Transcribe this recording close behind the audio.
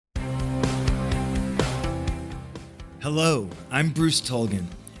Hello, I'm Bruce Tolgan,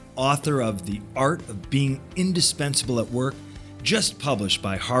 author of The Art of Being Indispensable at Work, just published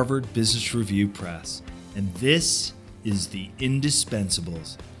by Harvard Business Review Press. And this is The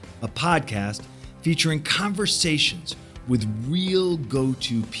Indispensables, a podcast featuring conversations with real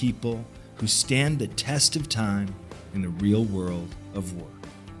go-to people who stand the test of time in the real world of work.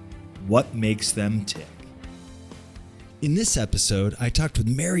 What makes them tick? In this episode, I talked with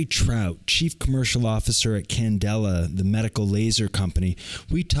Mary Trout, Chief Commercial Officer at Candela, the medical laser company.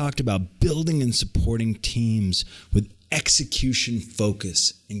 We talked about building and supporting teams with execution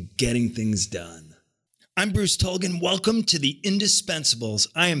focus and getting things done. I'm Bruce Tolgan. Welcome to The Indispensables.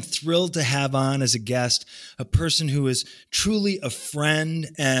 I am thrilled to have on as a guest a person who is truly a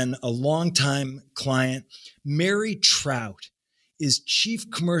friend and a longtime client. Mary Trout is Chief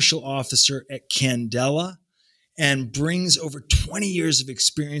Commercial Officer at Candela and brings over 20 years of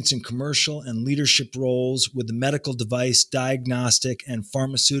experience in commercial and leadership roles with the medical device, diagnostic, and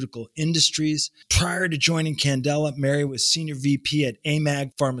pharmaceutical industries. Prior to joining Candela, Mary was Senior VP at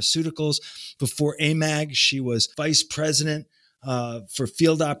AMAG Pharmaceuticals. Before AMAG, she was Vice President for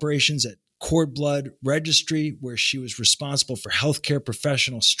Field Operations at Cord Blood Registry, where she was responsible for healthcare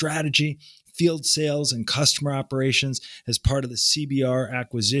professional strategy, field sales, and customer operations as part of the CBR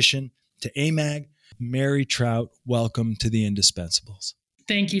acquisition to AMAG. Mary Trout, welcome to The Indispensables.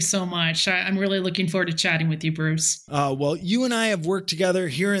 Thank you so much. I'm really looking forward to chatting with you, Bruce. Well, you and I have worked together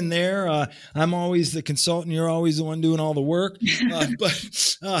here and there. I'm always the consultant. You're always the one doing all the work.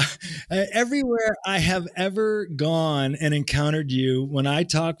 But everywhere I have ever gone and encountered you, when I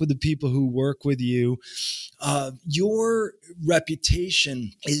talk with the people who work with you, your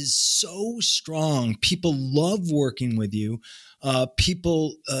reputation is so strong. People love working with you.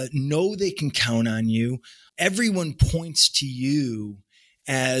 People know they can count on you. Everyone points to you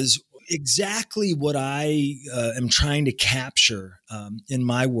as exactly what I am trying to capture in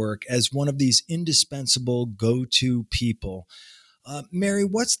my work as one of these indispensable go-to people. Mary,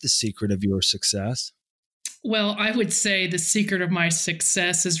 what's the secret of your success? Well, I would say the secret of my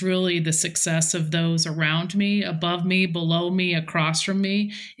success is really the success of those around me, above me, below me, across from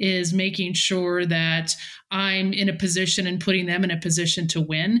me, is making sure that I'm in a position and putting them in a position to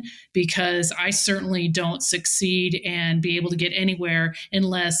win, because I certainly don't succeed and be able to get anywhere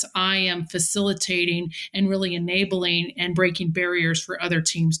unless I am facilitating and really enabling and breaking barriers for other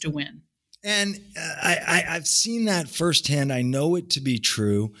teams to win. And I've seen that firsthand. I know it to be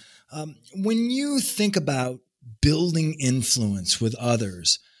true. When you think about building influence with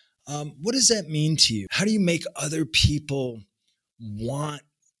others, what does that mean to you? How do you make other people want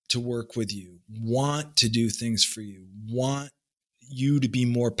to work with you, want to do things for you, want you to be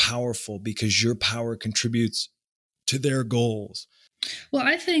more powerful because your power contributes to their goals? Well,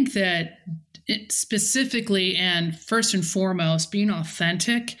 I think that specifically and first and foremost, being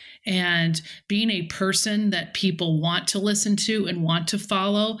authentic and being a person that people want to listen to and want to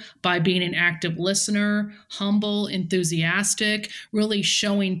follow by being an active listener, humble, enthusiastic, really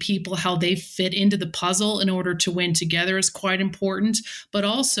showing people how they fit into the puzzle in order to win together is quite important. But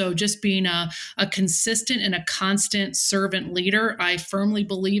also just being a consistent and a constant servant leader. I firmly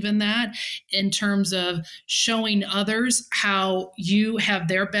believe in that in terms of showing others how you have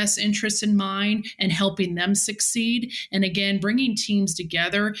their best interests in mind and helping them succeed. And again, bringing teams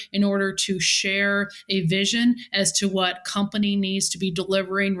together in order to share a vision as to what company needs to be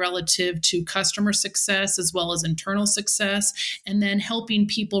delivering relative to customer success as well as internal success, and then helping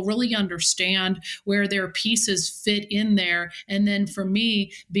people really understand where their pieces fit in there. And then for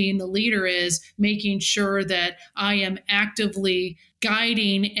me, being the leader is making sure that I am actively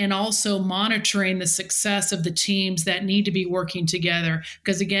guiding and also monitoring the success of the teams that need to be working together.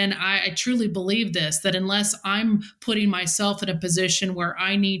 Because again, I truly believe this, that unless I'm putting myself in a position where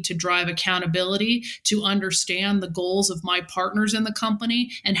I need to drive accountability to understand the goals of my partners in the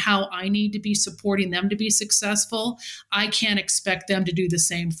company and how I need to be supporting them to be successful, I can't expect them to do the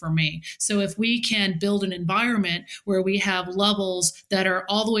same for me. So if we can build an environment where we have levels that are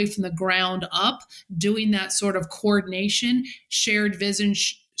all the way from the ground up, doing that sort of coordination, shared vision,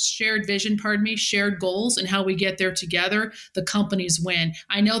 shared goals, and how we get there together, the companies win.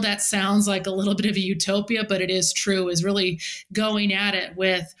 I know that sounds like a little bit of a utopia, but it is true, is really going at it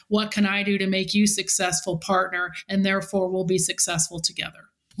with what can I do to make you successful, partner, and therefore we'll be successful together.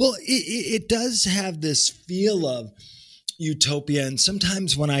 Well, it does have this feel of utopia. And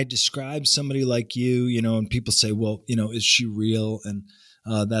sometimes when I describe somebody like you, and people say, well, is she real? And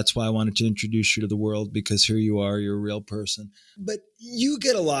that's why I wanted to introduce you to the world, because here you are, you're a real person. But you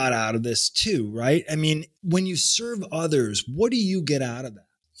get a lot out of this too, right? I mean, when you serve others, what do you get out of that?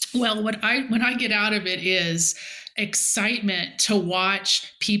 Well, when I get out of it is excitement to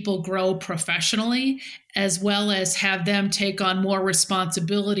watch people grow professionally, as well as have them take on more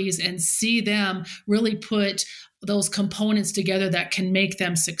responsibilities and see them really put those components together that can make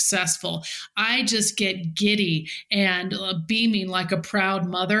them successful. I just get giddy and beaming like a proud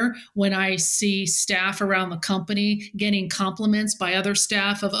mother when I see staff around the company getting compliments by other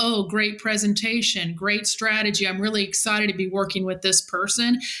staff of, oh, great presentation, great strategy. I'm really excited to be working with this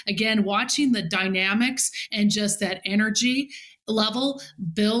person. Again, watching the dynamics and just that energy level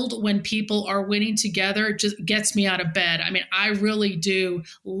build when people are winning together just gets me out of bed. I mean, I really do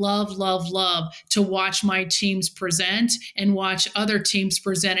love to watch my teams present and watch other teams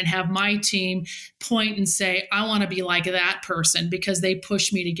present and have my team point and say, I want to be like that person because they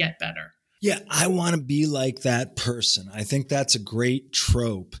push me to get better. Yeah, I want to be like that person. I think that's a great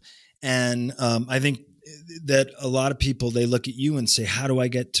trope. And I think that a lot of people, they look at you and say, how do I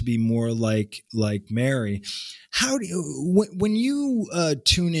get to be more like Mary? How do you, when you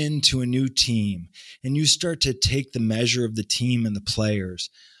tune into a new team and you start to take the measure of the team and the players,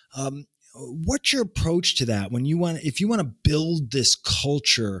 what's your approach to that? If you want to build this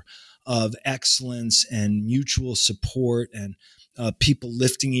culture of excellence and mutual support and people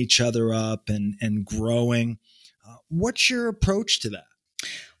lifting each other up and growing, what's your approach to that?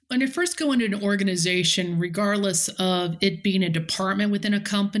 When I first go into an organization, regardless of it being a department within a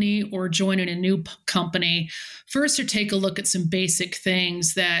company or joining a new company, first to take a look at some basic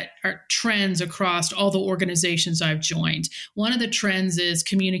things that are trends across all the organizations I've joined. One of the trends is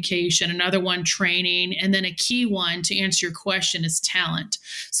communication, another one training, and then a key one to answer your question is talent.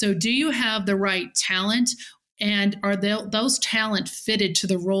 So do you have the right talent? And are those talent fitted to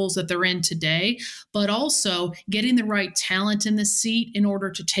the roles that they're in today, but also getting the right talent in the seat in order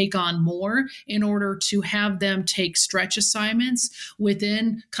to take on more, in order to have them take stretch assignments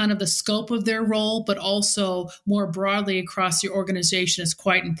within kind of the scope of their role, but also more broadly across the organization is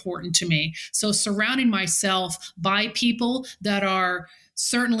quite important to me. So surrounding myself by people that are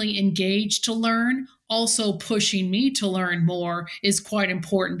certainly engaged to learn, also pushing me to learn more is quite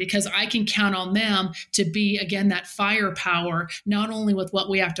important because I can count on them to be, again, that firepower, not only with what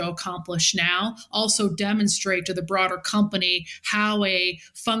we have to accomplish now, also demonstrate to the broader company how a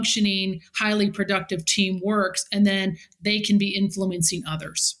functioning, highly productive team works, and then they can be influencing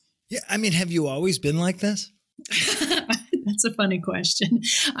others. Yeah, I mean, have you always been like this? That's a funny question.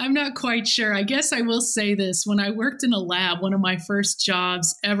 I'm not quite sure. I guess I will say this. When I worked in a lab, one of my first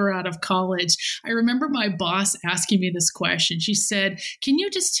jobs ever out of college, I remember my boss asking me this question. She said, can you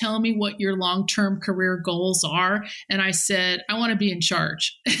just tell me what your long-term career goals are? And I said, I want to be in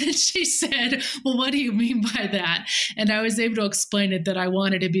charge. And she said, well, what do you mean by that? And I was able to explain it that I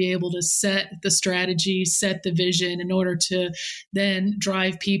wanted to be able to set the strategy, set the vision in order to then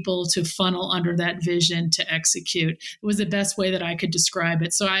drive people to funnel under that vision to execute. It was the best way that I could describe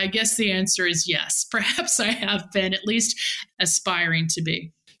it. So I guess the answer is yes. Perhaps I have been at least aspiring to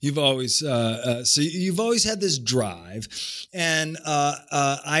be. You've always you've always had this drive, and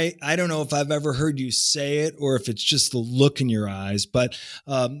I don't know if I've ever heard you say it or if it's just the look in your eyes, but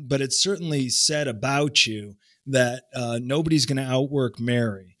it's certainly said about you that nobody's going to outwork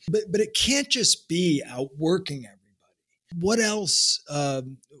Mary. But it can't just be outworking everybody. What else?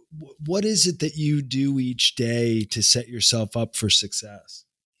 What is it that you do each day to set yourself up for success?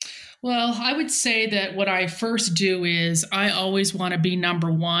 Well, I would say that what I first do is I always want to be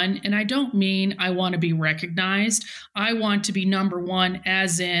number one. And I don't mean I want to be recognized. I want to be number one,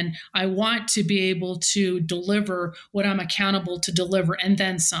 as in I want to be able to deliver what I'm accountable to deliver and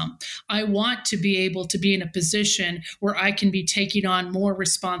then some. I want to be able to be in a position where I can be taking on more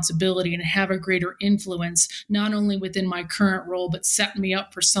responsibility and have a greater influence, not only within my current role, but set me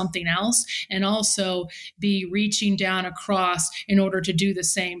up for something else and also be reaching down across in order to do the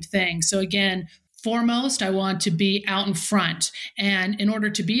same thing. So again, foremost, I want to be out in front. And in order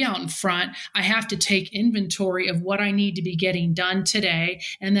to be out in front, I have to take inventory of what I need to be getting done today.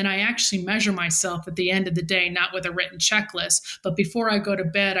 And then I actually measure myself at the end of the day, not with a written checklist. But before I go to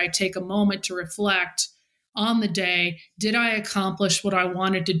bed, I take a moment to reflect on the day. Did I accomplish what I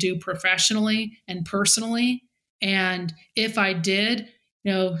wanted to do professionally and personally? And if I did,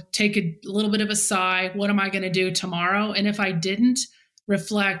 take a little bit of a sigh. What am I going to do tomorrow? And if I didn't,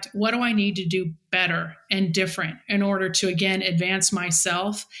 reflect, what do I need to do better and different in order to, again, advance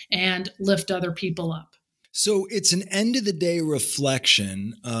myself and lift other people up? So it's an end of the day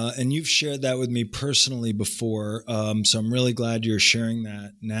reflection, and you've shared that with me personally before. So I'm really glad you're sharing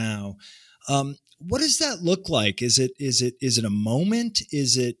that now. What does that look like? Is it a moment?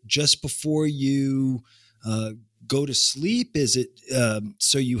 Is it just before you go to sleep? Is it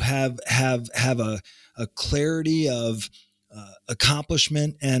so you have a clarity of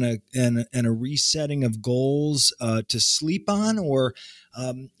accomplishment and a resetting of goals to sleep on, or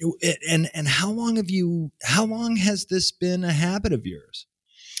and how long has this been a habit of yours?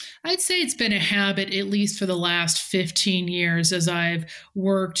 I'd say it's been a habit, at least for the last 15 years, as I've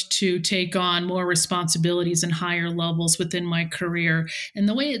worked to take on more responsibilities and higher levels within my career. And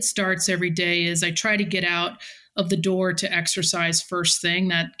the way it starts every day is I try to get out of the door to exercise first thing.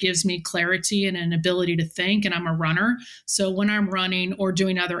 That gives me clarity and an ability to think. And I'm a runner. So when I'm running or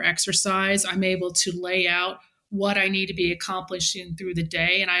doing other exercise, I'm able to lay out what I need to be accomplishing through the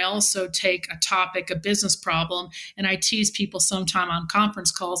day. And I also take a topic, a business problem, and I tease people sometime on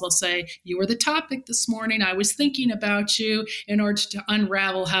conference calls. I'll say, you were the topic this morning. I was thinking about you, in order to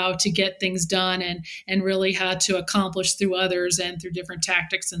unravel how to get things done and really how to accomplish through others and through different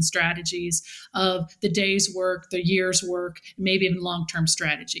tactics and strategies of the day's work, the year's work, maybe even long-term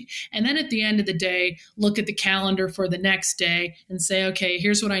strategy. And then at the end of the day, look at the calendar for the next day and say, okay,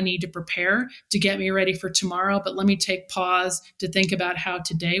 here's what I need to prepare to get me ready for tomorrow. But let me take pause to think about how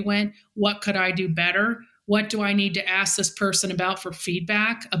today went. What could I do better? What do I need to ask this person about for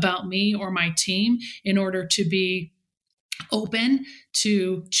feedback about me or my team in order to be open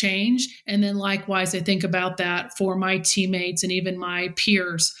to change? And then likewise, I think about that for my teammates and even my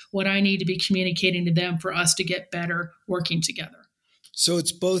peers, what I need to be communicating to them for us to get better working together. So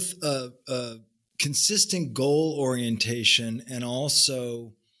it's both a consistent goal orientation and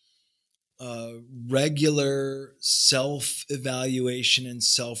also regular self-evaluation and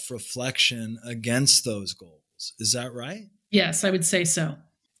self-reflection against those goals. Is that right? Yes, I would say so.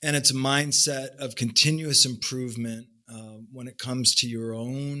 And it's a mindset of continuous improvement when it comes to your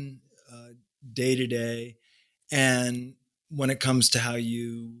own day-to-day and when it comes to how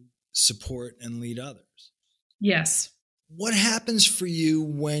you support and lead others. Yes. What happens for you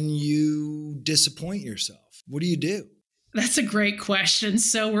when you disappoint yourself? What do you do? That's a great question.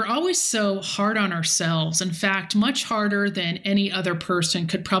 So we're always so hard on ourselves. In fact, much harder than any other person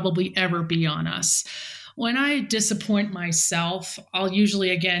could probably ever be on us. When I disappoint myself, I'll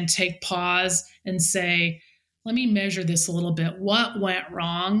usually again take pause and say, let me measure this a little bit. What went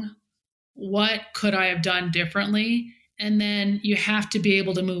wrong? What could I have done differently? And then you have to be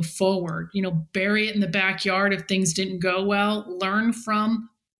able to move forward, bury it in the backyard if things didn't go well, learn from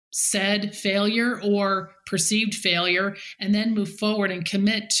said failure or perceived failure, and then move forward and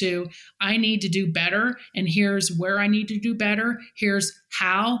commit to, I need to do better. And here's where I need to do better. Here's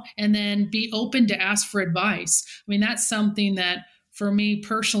how, and then be open to ask for advice. I mean, that's something that for me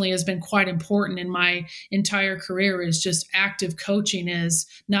personally has been quite important in my entire career, is just active coaching, is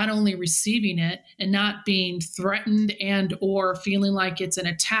not only receiving it and not being threatened and or feeling like it's an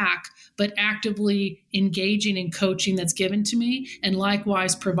attack, but actively engaging in coaching that's given to me and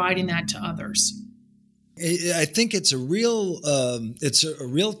likewise providing that to others. I think it's a real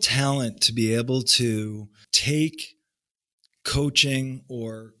talent to be able to take coaching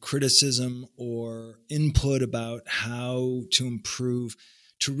or criticism or input about how to improve,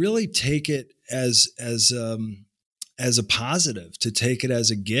 to really take it as a positive, to take it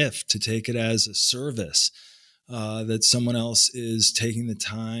as a gift, to take it as a service that someone else is taking the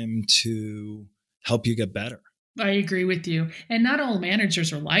time to help you get better. I agree with you. And not all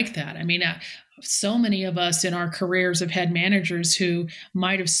managers are like that. I mean, so many of us in our careers have had managers who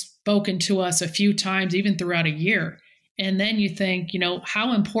might have spoken to us a few times, even throughout a year. And then you think,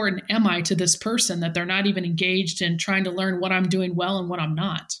 how important am I to this person that they're not even engaged in trying to learn what I'm doing well and what I'm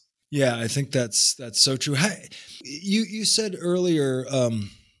not? Yeah, I think that's so true. You said earlier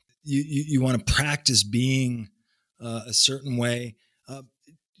you want to practice being a certain way.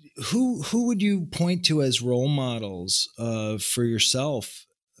 Who would you point to as role models for yourself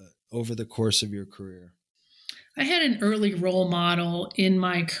over the course of your career? I had an early role model in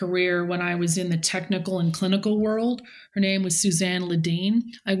my career when I was in the technical and clinical world. Her name was Suzanne Ledeen.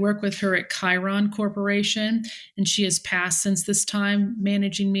 I work with her at Chiron Corporation, and she has passed since this time,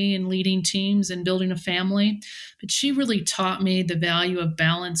 managing me and leading teams and building a family. But she really taught me the value of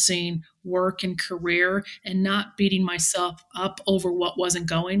balancing work and career and not beating myself up over what wasn't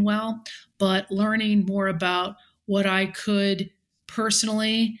going well, but learning more about what I could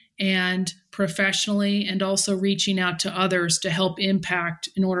personally and professionally, and also reaching out to others to help impact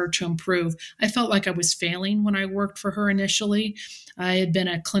in order to improve. I felt like I was failing when I worked for her initially. I had been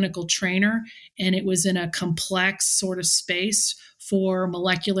a clinical trainer, and it was in a complex sort of space for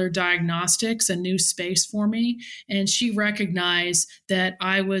molecular diagnostics, a new space for me. And she recognized that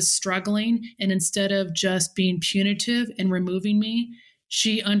I was struggling, and instead of just being punitive and removing me,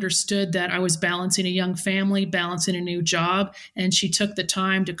 She understood that I was balancing a young family, balancing a new job, and she took the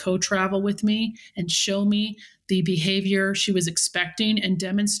time to co-travel with me and show me the behavior she was expecting and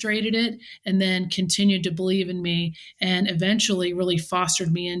demonstrated it, and then continued to believe in me and eventually really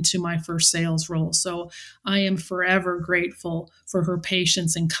fostered me into my first sales role. So I am forever grateful for her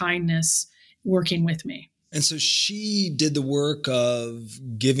patience and kindness working with me. And so she did the work of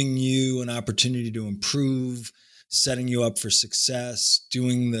giving you an opportunity to improve, setting you up for success,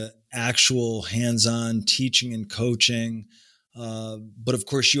 doing the actual hands-on teaching and coaching. But of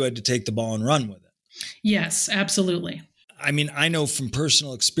course, you had to take the ball and run with it. Yes, absolutely. I mean, I know from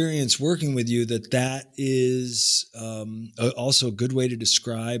personal experience working with you that is also a good way to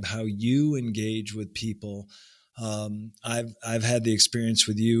describe how you engage with people. I've had the experience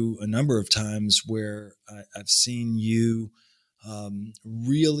with you a number of times where I've seen you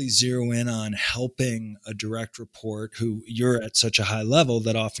really zero in on helping a direct report who you're at such a high level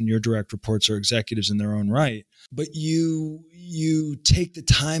that often your direct reports are executives in their own right. But you take the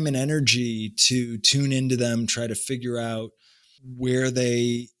time and energy to tune into them, try to figure out where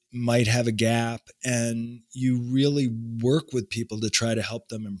they might have a gap, and you really work with people to try to help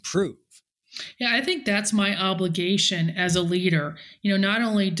them improve. Yeah, I think that's my obligation as a leader. Not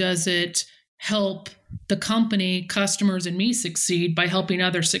only does it help the company, customers, and me succeed by helping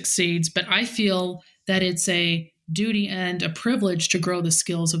others succeed, but I feel that it's a duty and a privilege to grow the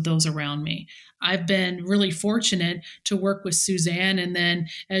skills of those around me. I've been really fortunate to work with Suzanne and then,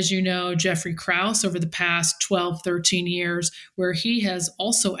 as you know, Jeffrey Krause over the past 12, 13 years, where he has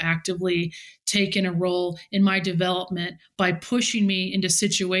also actively taken a role in my development by pushing me into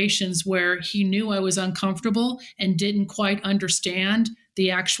situations where he knew I was uncomfortable and didn't quite understand the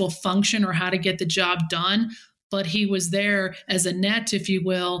actual function or how to get the job done. But he was there as a net, if you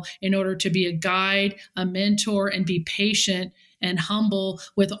will, in order to be a guide, a mentor, and be patient and humble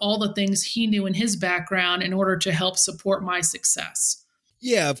with all the things he knew in his background in order to help support my success.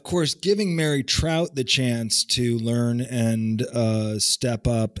 Yeah, of course, giving Mary Trout the chance to learn and step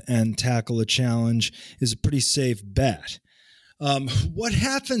up and tackle a challenge is a pretty safe bet. What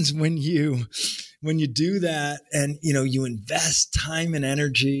happens when you do that and you invest time and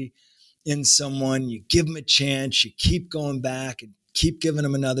energy in someone, you give them a chance, you keep going back and keep giving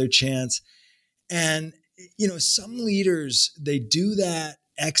them another chance, and some leaders, they do that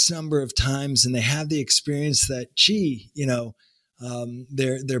X number of times and they have the experience that,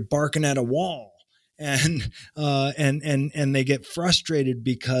 they're barking at a wall and they get frustrated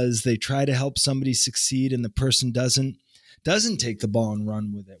because they try to help somebody succeed and the person doesn't take the ball and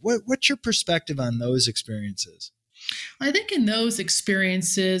run with it. What's your perspective on those experiences? I think in those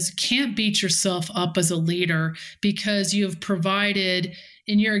experiences, can't beat yourself up as a leader because you have provided,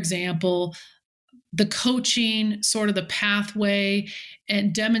 in your example, the coaching, sort of the pathway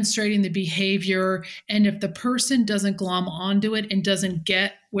and demonstrating the behavior. And if the person doesn't glom onto it and doesn't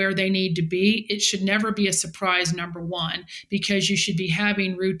get where they need to be, it should never be a surprise, number one, because you should be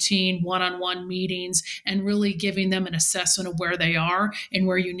having routine one-on-one meetings and really giving them an assessment of where they are and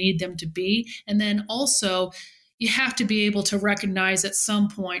where you need them to be. And then also, you have to be able to recognize at some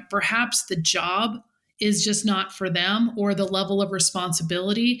point, perhaps the job is just not for them or the level of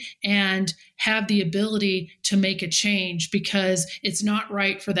responsibility, and have the ability to make a change because it's not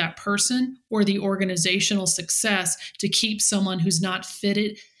right for that person or the organizational success to keep someone who's not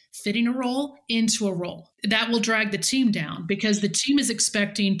fitting a role into a role. That will drag the team down because the team is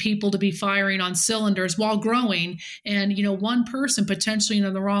expecting people to be firing on cylinders while growing. And, one person potentially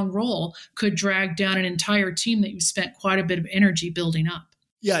in the wrong role could drag down an entire team that you've spent quite a bit of energy building up.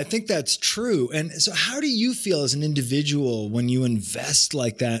 Yeah, I think that's true. And so how do you feel as an individual when you invest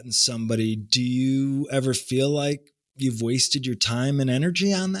like that in somebody? Do you ever feel like you've wasted your time and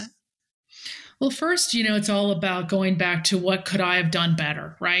energy on that? Well, first, it's all about going back to what could I have done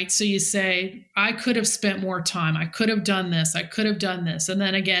better, right? So you say, I could have spent more time. I could have done this. I could have done this. And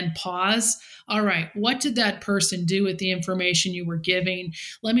then again, pause. All right, what did that person do with the information you were giving?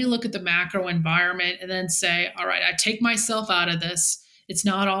 Let me look at the macro environment and then say, all right, I take myself out of this. It's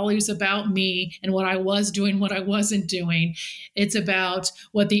not always about me and what I was doing, what I wasn't doing. It's about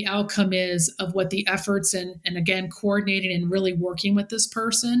what the outcome is of what the efforts and again, coordinating and really working with this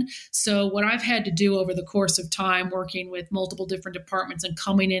person. So what I've had to do over the course of time working with multiple different departments and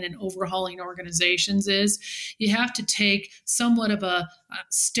coming in and overhauling organizations is you have to take somewhat of a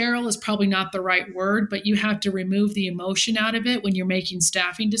sterile is probably not the right word, but you have to remove the emotion out of it when you're making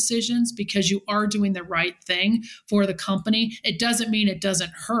staffing decisions because you are doing the right thing for the company. It doesn't mean it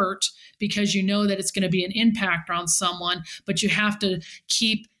doesn't hurt because you know that it's going to be an impact on someone, but you have to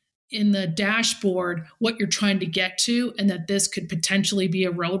keep in the dashboard what you're trying to get to, and that this could potentially be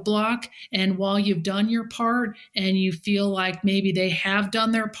a roadblock. And while you've done your part and you feel like maybe they have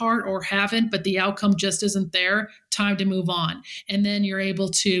done their part or haven't, but the outcome just isn't there, time to move on. And then you're able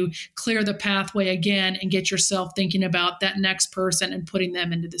to clear the pathway again and get yourself thinking about that next person and putting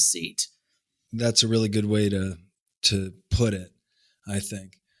them into the seat. That's a really good way to put it, I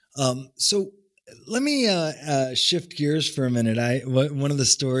think. So let me shift gears for a minute. One of the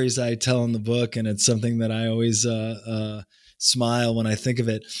stories I tell in the book, and it's something that I always smile when I think of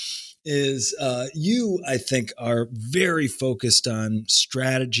it, is you, I think, are very focused on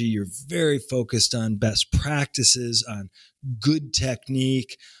strategy. You're very focused on best practices, on good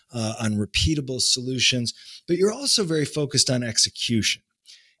technique, on repeatable solutions, but you're also very focused on execution.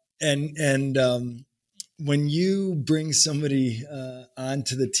 And when you bring somebody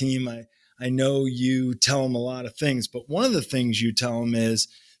onto the team, I know you tell them a lot of things, but one of the things you tell them is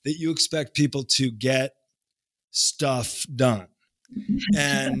that you expect people to get stuff done.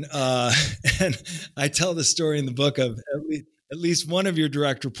 And I tell the story in the book of at least one of your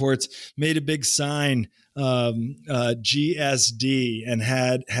direct reports made a big sign, GSD, and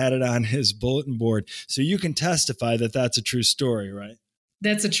had it on his bulletin board. So you can testify that that's a true story, right?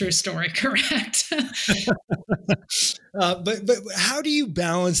 That's a true story, correct? But how do you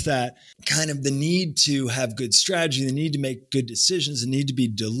balance that kind of the need to have good strategy, the need to make good decisions, the need to be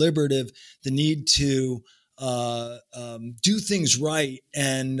deliberative, the need to do things right,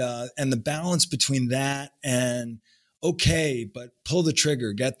 and the balance between that and okay, but pull the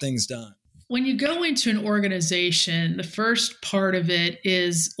trigger, get things done? When you go into an organization, the first part of it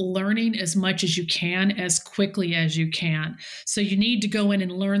is learning as much as you can, as quickly as you can. So you need to go in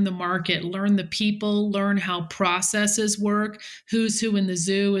and learn the market, learn the people, learn how processes work. Who's who in the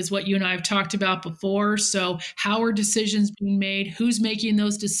zoo is what you and I have talked about before. So how are decisions being made? Who's making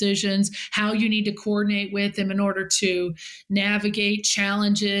those decisions? How you need to coordinate with them in order to navigate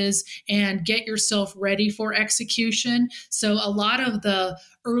challenges and get yourself ready for execution. So a lot of the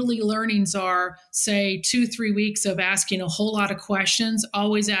early learnings are, say, 2-3 weeks of asking a whole lot of questions.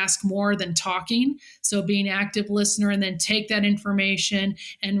 Always ask more than talking. So being an active listener, and then take that information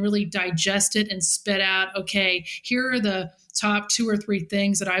and really digest it and spit out, okay, here are the top 2 or 3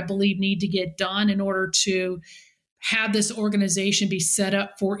 things that I believe need to get done in order to have this organization be set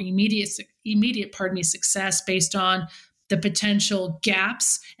up for immediate success based on the potential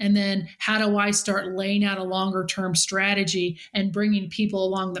gaps, and then how do I start laying out a longer term strategy and bringing people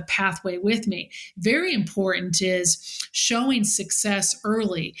along the pathway with me. Very important is showing success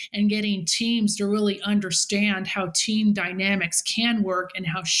early and getting teams to really understand how team dynamics can work and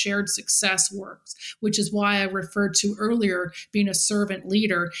how shared success works, which is why I referred to earlier being a servant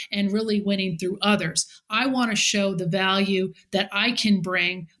leader and really winning through others. I want to show the value that I can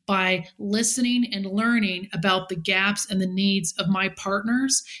bring by listening and learning about the gaps and the needs of my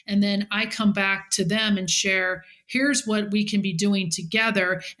partners. And then I come back to them and share, here's what we can be doing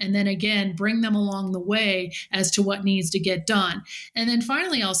together. And then again, bring them along the way as to what needs to get done. And then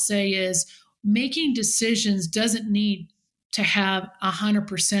finally, I'll say is making decisions doesn't need to have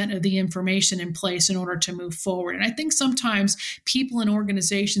 100% of the information in place in order to move forward. And I think sometimes people and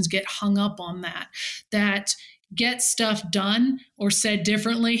organizations get hung up on that get stuff done, or said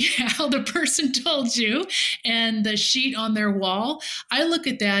differently, how the person told you, and the sheet on their wall. I look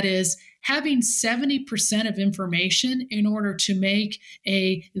at that as having 70% of information in order to make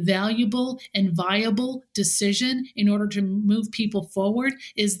a valuable and viable decision in order to move people forward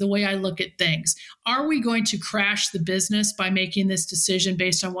is the way I look at things. Are we going to crash the business by making this decision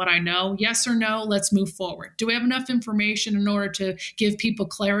based on what I know? Yes or no? Let's move forward. Do we have enough information in order to give people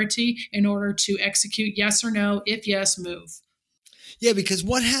clarity in order to execute? Yes or no? If yes, move. Yeah, because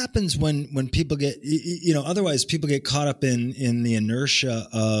what happens when people get, otherwise people get caught up in the inertia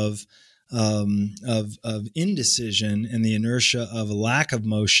of indecision and the inertia of a lack of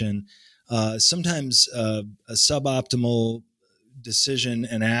motion. Sometimes a suboptimal decision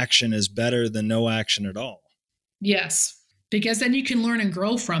and action is better than no action at all. Yes, because then you can learn and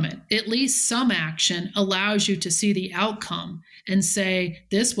grow from it. At least some action allows you to see the outcome and say,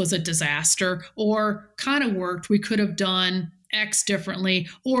 this was a disaster, or kind of worked. We could have done X differently,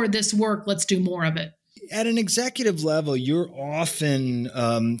 or this worked. Let's do more of it. At an executive level, you're often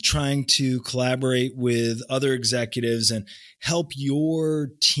trying to collaborate with other executives and help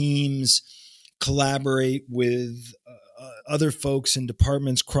your teams collaborate with other folks in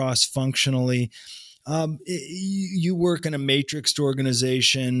departments cross-functionally. You work in a matrixed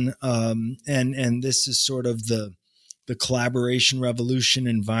organization, and this is sort of the collaboration revolution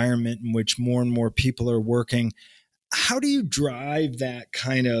environment in which more and more people are working. How do you drive that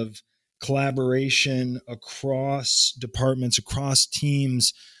kind of collaboration across departments, across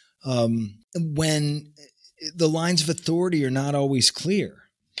teams, when the lines of authority are not always clear?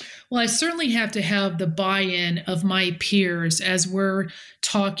 Well, I certainly have to have the buy in of my peers as we're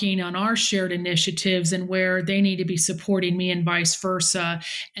talking on our shared initiatives and where they need to be supporting me and vice versa,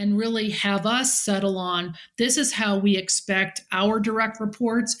 and really have us settle on this is how we expect our direct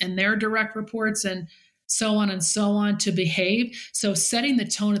reports and their direct reports and so on to behave. So, setting the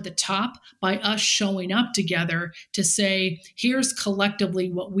tone at the top by us showing up together to say, here's collectively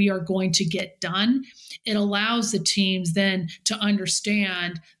what we are going to get done. It allows the teams then to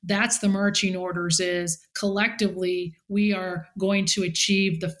understand that's the marching orders is collectively we are going to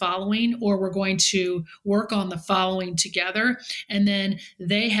achieve the following or we're going to work on the following together. And then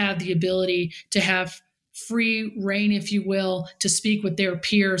they have the ability to have free reign, if you will, to speak with their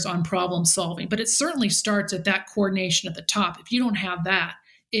peers on problem solving. But it certainly starts at that coordination at the top. If you don't have that,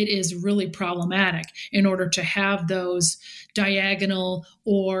 it is really problematic in order to have those diagonal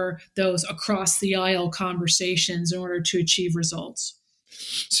or those across the aisle conversations in order to achieve results.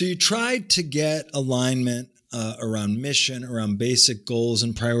 So you tried to get alignment around mission, around basic goals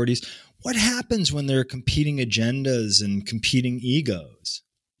and priorities. What happens when there are competing agendas and competing egos?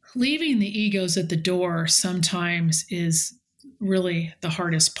 Leaving the egos at the door sometimes is really the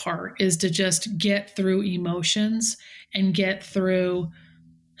hardest part, is to just get through emotions and get through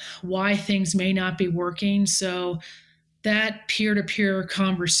why things may not be working. So that peer-to-peer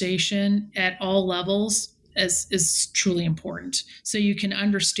conversation at all levels is truly important. So you can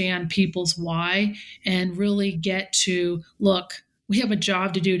understand people's why and really get to, look, we have a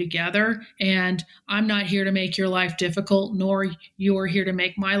job to do together, and I'm not here to make your life difficult, nor you're here to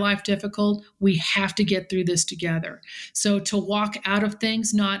make my life difficult. We have to get through this together. So to walk out of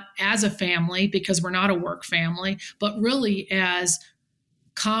things, not as a family, because we're not a work family, but really as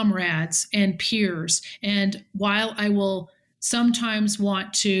comrades and peers. And while I will sometimes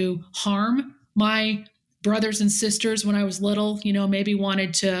want to harm my brothers and sisters when I was little, maybe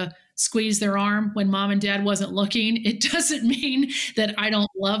wanted to squeeze their arm when mom and dad wasn't looking, it doesn't mean that I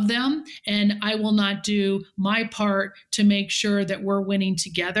don't love them, and I will not do my part to make sure that we're winning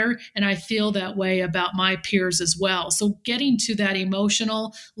together. And I feel that way about my peers as well. So getting to that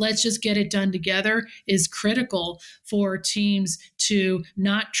emotional, let's just get it done together is critical for teams to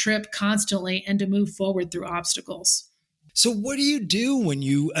not trip constantly and to move forward through obstacles. So what do you do when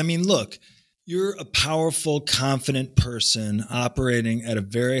look, you're a powerful, confident person operating at a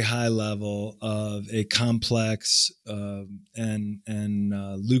very high level of a complex and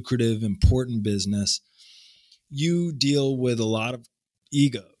lucrative, important business. You deal with a lot of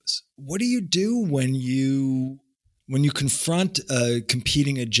egos. What do you do when you confront a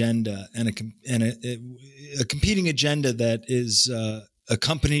competing agenda and a competing agenda that is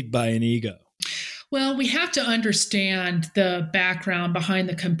accompanied by an ego? Well, we have to understand the background behind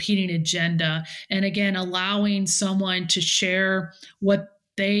the competing agenda. And again, allowing someone to share what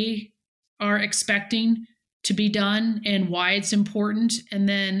they are expecting to be done and why it's important, and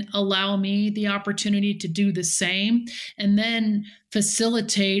then allow me the opportunity to do the same, and then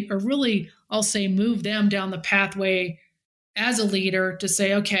facilitate, or really, I'll say, move them down the pathway as a leader to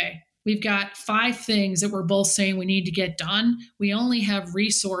say, okay, we've got 5 things that we're both saying we need to get done. We only have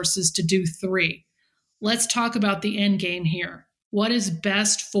resources to do 3. Let's talk about the end game here. What is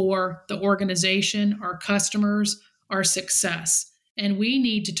best for the organization, our customers, our success? And we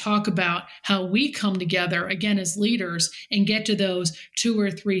need to talk about how we come together, again, as leaders and get to those 2 or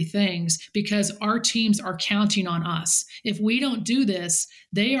 3 things, because our teams are counting on us. If we don't do this,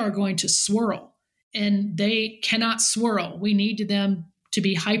 they are going to swirl, and they cannot swirl. We need them to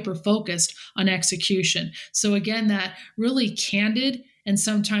be hyper-focused on execution. So again, that really candid and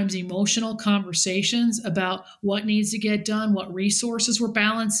sometimes emotional conversations about what needs to get done, what resources we're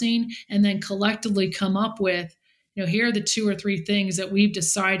balancing, and then collectively come up with, here are the 2 or 3 things that we've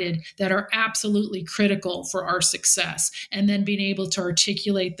decided that are absolutely critical for our success, and then being able to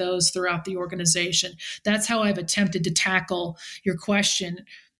articulate those throughout the organization. That's how I've attempted to tackle your question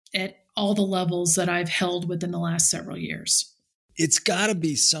at all the levels that I've held within the last several years. It's got to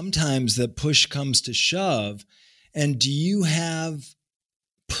be sometimes that push comes to shove. And do you have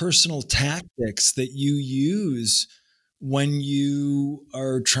personal tactics that you use when you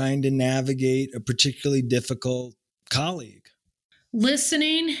are trying to navigate a particularly difficult colleague?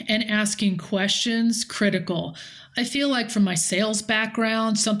 Listening and asking questions, critical. I feel like from my sales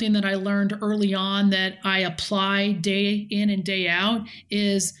background, something that I learned early on that I apply day in and day out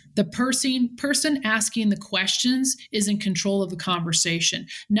is the person asking the questions is in control of the conversation,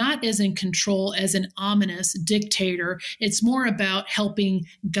 not as in control as an ominous dictator. It's more about helping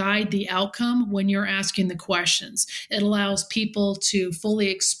guide the outcome when you're asking the questions. It allows people to fully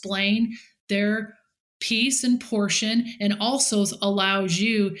explain their piece and portion, and also allows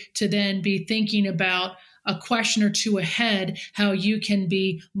you to then be thinking about a question or two ahead, how you can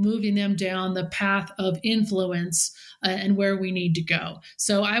be moving them down the path of influence and where we need to go.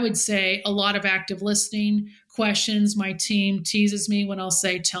 So I would say a lot of active listening questions. My team teases me when I'll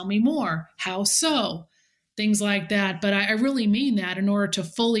say, tell me more. How so? Things like that. But I really mean that in order to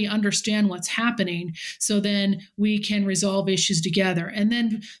fully understand what's happening. So then we can resolve issues together. And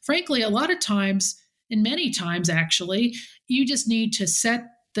then, frankly, a lot of times, and many times actually, you just need to set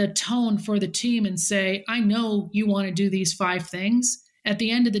the tone for the team and say, I know you want to do these 5 things. At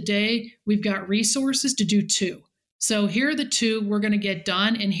the end of the day, we've got resources to do 2. So here are the 2 we're going to get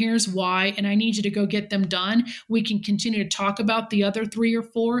done, and here's why, and I need you to go get them done. We can continue to talk about the other 3 or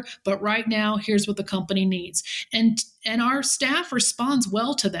 4, but right now, here's what the company needs. And our staff responds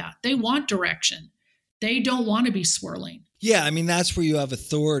well to that. They want direction. They don't want to be swirling. Yeah, I mean, that's where you have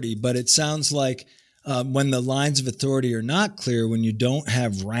authority, but it sounds like when the lines of authority are not clear, when you don't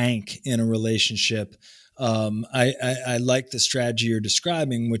have rank in a relationship, I like the strategy you're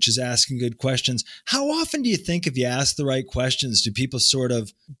describing, which is asking good questions. How often do you think if you ask the right questions, do people sort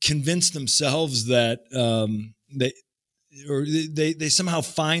of convince themselves that they somehow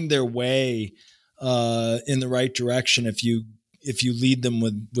find their way in the right direction if you lead them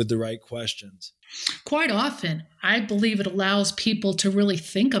with the right questions? Quite often, I believe it allows people to really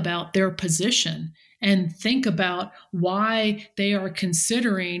think about their position and think about why they are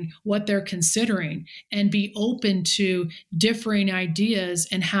considering what they're considering and be open to differing ideas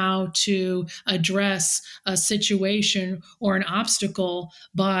and how to address a situation or an obstacle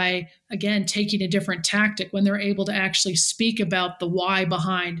by, again, taking a different tactic when they're able to actually speak about the why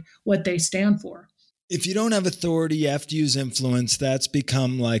behind what they stand for. If you don't have authority, you have to use influence. That's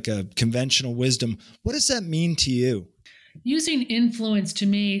become like a conventional wisdom. What does that mean to you? Using influence to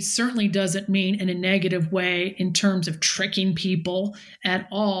me certainly doesn't mean in a negative way in terms of tricking people at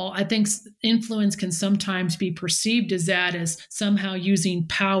all. I think influence can sometimes be perceived as that, as somehow using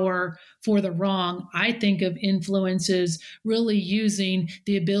power for the wrong. I think of influence as really using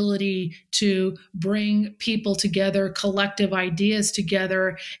the ability to bring people together, collective ideas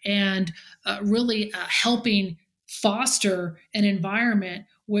together, and really helping foster an environment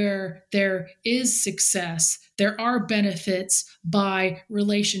where there is success, there are benefits by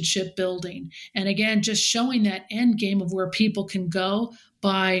relationship building. And again, just showing that end game of where people can go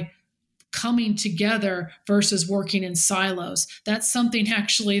by coming together versus working in silos. That's something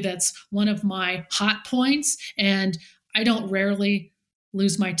actually that's one of my hot points. And I don't rarely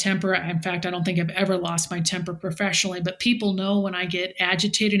lose my temper. In fact, I don't think I've ever lost my temper professionally, but people know when I get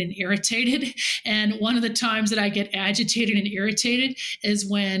agitated and irritated. And one of the times that I get agitated and irritated is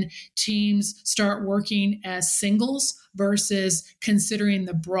when teams start working as singles versus considering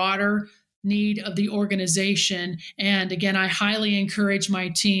the broader need of the organization. And again, I highly encourage my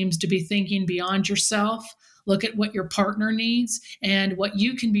teams to be thinking beyond yourself. Look at what your partner needs, and what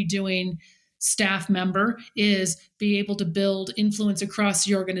you can be doing, staff member, is be able to build influence across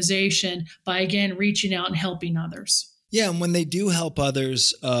the organization by, again, reaching out and helping others. Yeah, and when they do help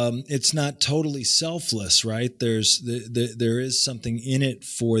others, it's not totally selfless, right? There is something in it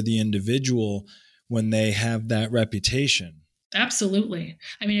for the individual when they have that reputation. Absolutely.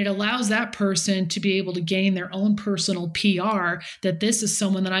 I mean, it allows that person to be able to gain their own personal PR that this is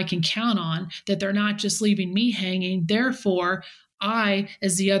someone that I can count on, that they're not just leaving me hanging. Therefore, I,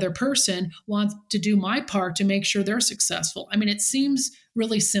 as the other person, want to do my part to make sure they're successful. I mean, it seems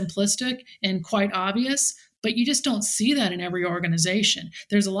really simplistic and quite obvious, but you just don't see that in every organization.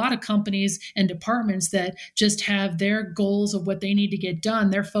 There's a lot of companies and departments that just have their goals of what they need to get done.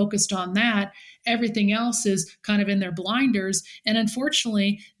 They're focused on that. Everything else is kind of in their blinders. And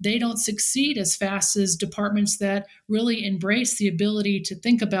unfortunately, they don't succeed as fast as departments that really embrace the ability to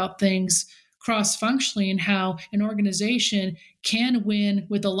think about things cross-functionally and how an organization can win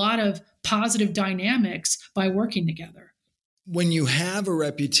with a lot of positive dynamics by working together. When you have a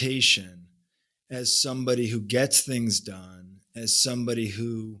reputation as somebody who gets things done, as somebody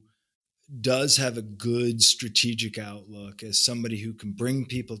who does have a good strategic outlook, as somebody who can bring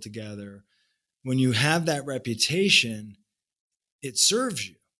people together, when you have that reputation, it serves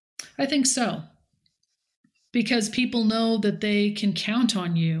you. I think so. because people know that they can count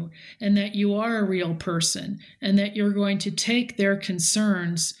on you and that you are a real person and that you're going to take their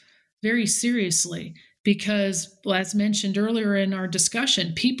concerns very seriously. Because, well, as mentioned earlier in our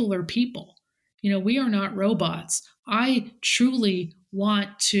discussion, people are people. We are not robots. I truly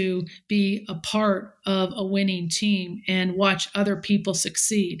want to be a part of a winning team and watch other people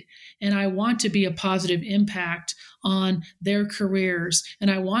succeed. And I want to be a positive impact on their careers.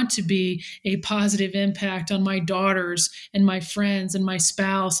 And I want to be a positive impact on my daughters and my friends and my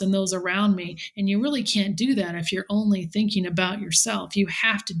spouse and those around me. And you really can't do that if you're only thinking about yourself. You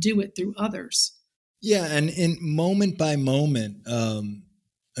have to do it through others. Yeah. And in moment by moment,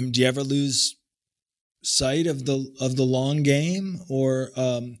 do you ever lose sight of the long game? Or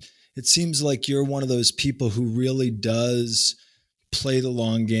it seems like you're one of those people who really does play the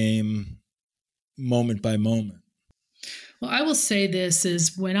long game moment by moment. Well, I will say this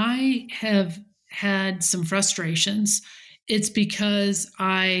is when I have had some frustrations, it's because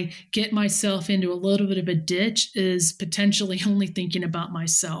I get myself into a little bit of a ditch, is potentially only thinking about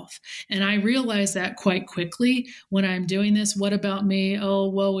myself. And I realize that quite quickly when I'm doing this. What about me? Oh,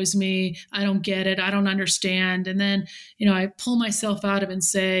 woe is me. I don't get it. I don't understand. And then, I pull myself out of it and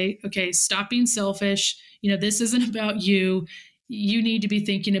say, okay, stop being selfish. This isn't about you. You need to be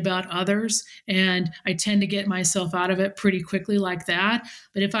thinking about others. And I tend to get myself out of it pretty quickly like that.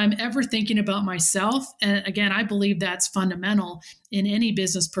 But if I'm ever thinking about myself, and again, I believe that's fundamental in any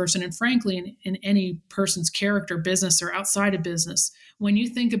business person, and frankly, in any person's character, business or outside of business. When you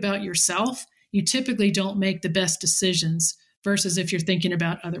think about yourself, you typically don't make the best decisions versus if you're thinking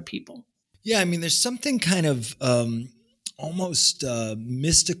about other people. Yeah. There's something kind of almost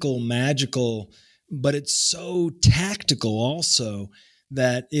mystical, magical, but it's so tactical also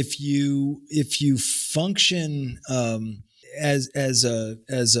that if you function as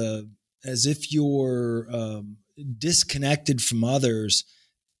if you're disconnected from others,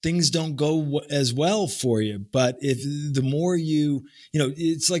 things don't go as well for you. But if the more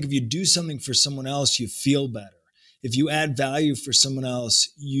it's like if you do something for someone else, you feel better. If you add value for someone else,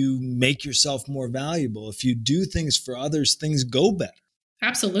 you make yourself more valuable. If you do things for others, things go better.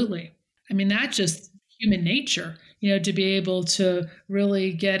 Absolutely. That's just human nature, to be able to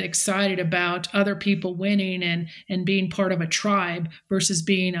really get excited about other people winning and being part of a tribe versus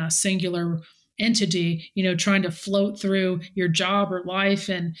being a singular entity, trying to float through your job or life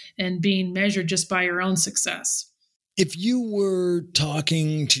and being measured just by your own success. If you were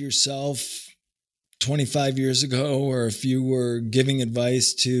talking to yourself 25 years ago, or if you were giving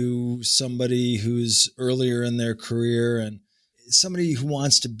advice to somebody who's earlier in their career and somebody who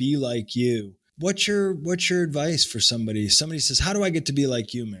wants to be like you, what's your advice for somebody? Somebody says, how do I get to be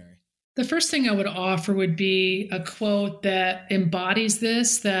like you, Mary? The first thing I would offer would be a quote that embodies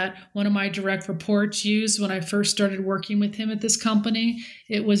this, that one of my direct reports used when I first started working with him at this company.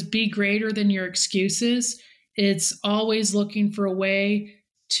 It was, be greater than your excuses. It's always looking for a way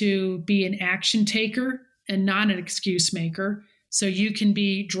to be an action taker and not an excuse maker. So you can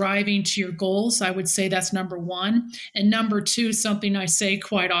be driving to your goals. I would say that's number one. And number two, something I say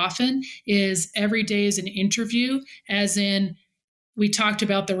quite often is every day is an interview, as in we talked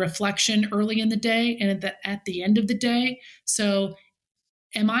about the reflection early in the day and at the end of the day. So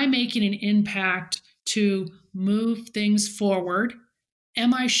am I making an impact to move things forward?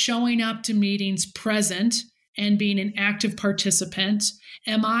 Am I showing up to meetings present and being an active participant?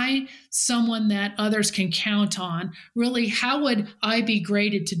 Am I someone that others can count on? Really, how would I be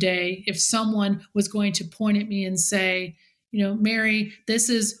graded today if someone was going to point at me and say, Mary, this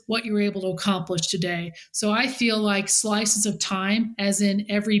is what you were able to accomplish today. So I feel like slices of time, as in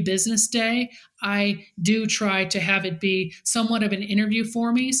every business day, I do try to have it be somewhat of an interview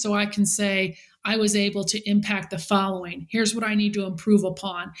for me so I can say, I was able to impact the following. Here's what I need to improve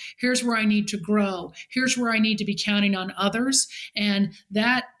upon. Here's where I need to grow. Here's where I need to be counting on others. And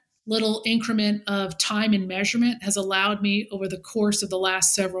that little increment of time and measurement has allowed me over the course of the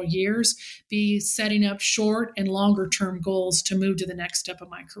last several years be setting up short and longer term goals to move to the next step of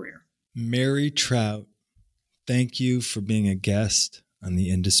my career. Mary Trout, thank you for being a guest on The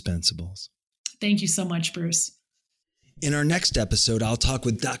Indispensables. Thank you so much, Bruce. In our next episode, I'll talk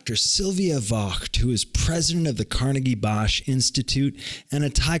with Dr. Sylvia Vogt, who is president of the Carnegie Bosch Institute and a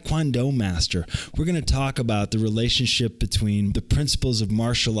Taekwondo master. We're going to talk about the relationship between the principles of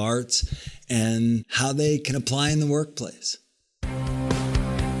martial arts and how they can apply in the workplace.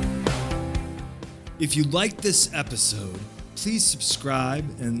 If you liked this episode, please subscribe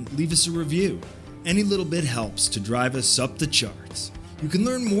and leave us a review. Any little bit helps to drive us up the charts. You can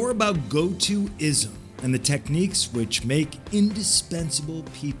learn more about go-to-ism and the techniques which make indispensable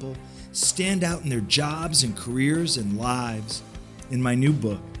people stand out in their jobs and careers and lives. In my new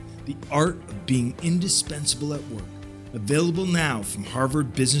book, The Art of Being Indispensable at Work, available now from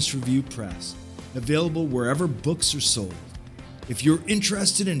Harvard Business Review Press, available wherever books are sold. If you're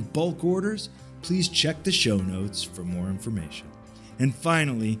interested in bulk orders, please check the show notes for more information. And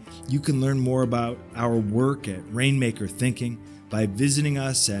finally, you can learn more about our work at Rainmaker Thinking by visiting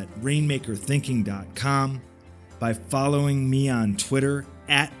us at rainmakerthinking.com, by following me on Twitter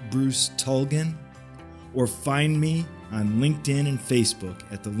at Bruce Tulgan, or find me on LinkedIn and Facebook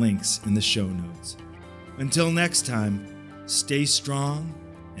at the links in the show notes. Until next time, stay strong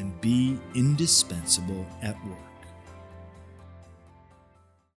and be indispensable at work.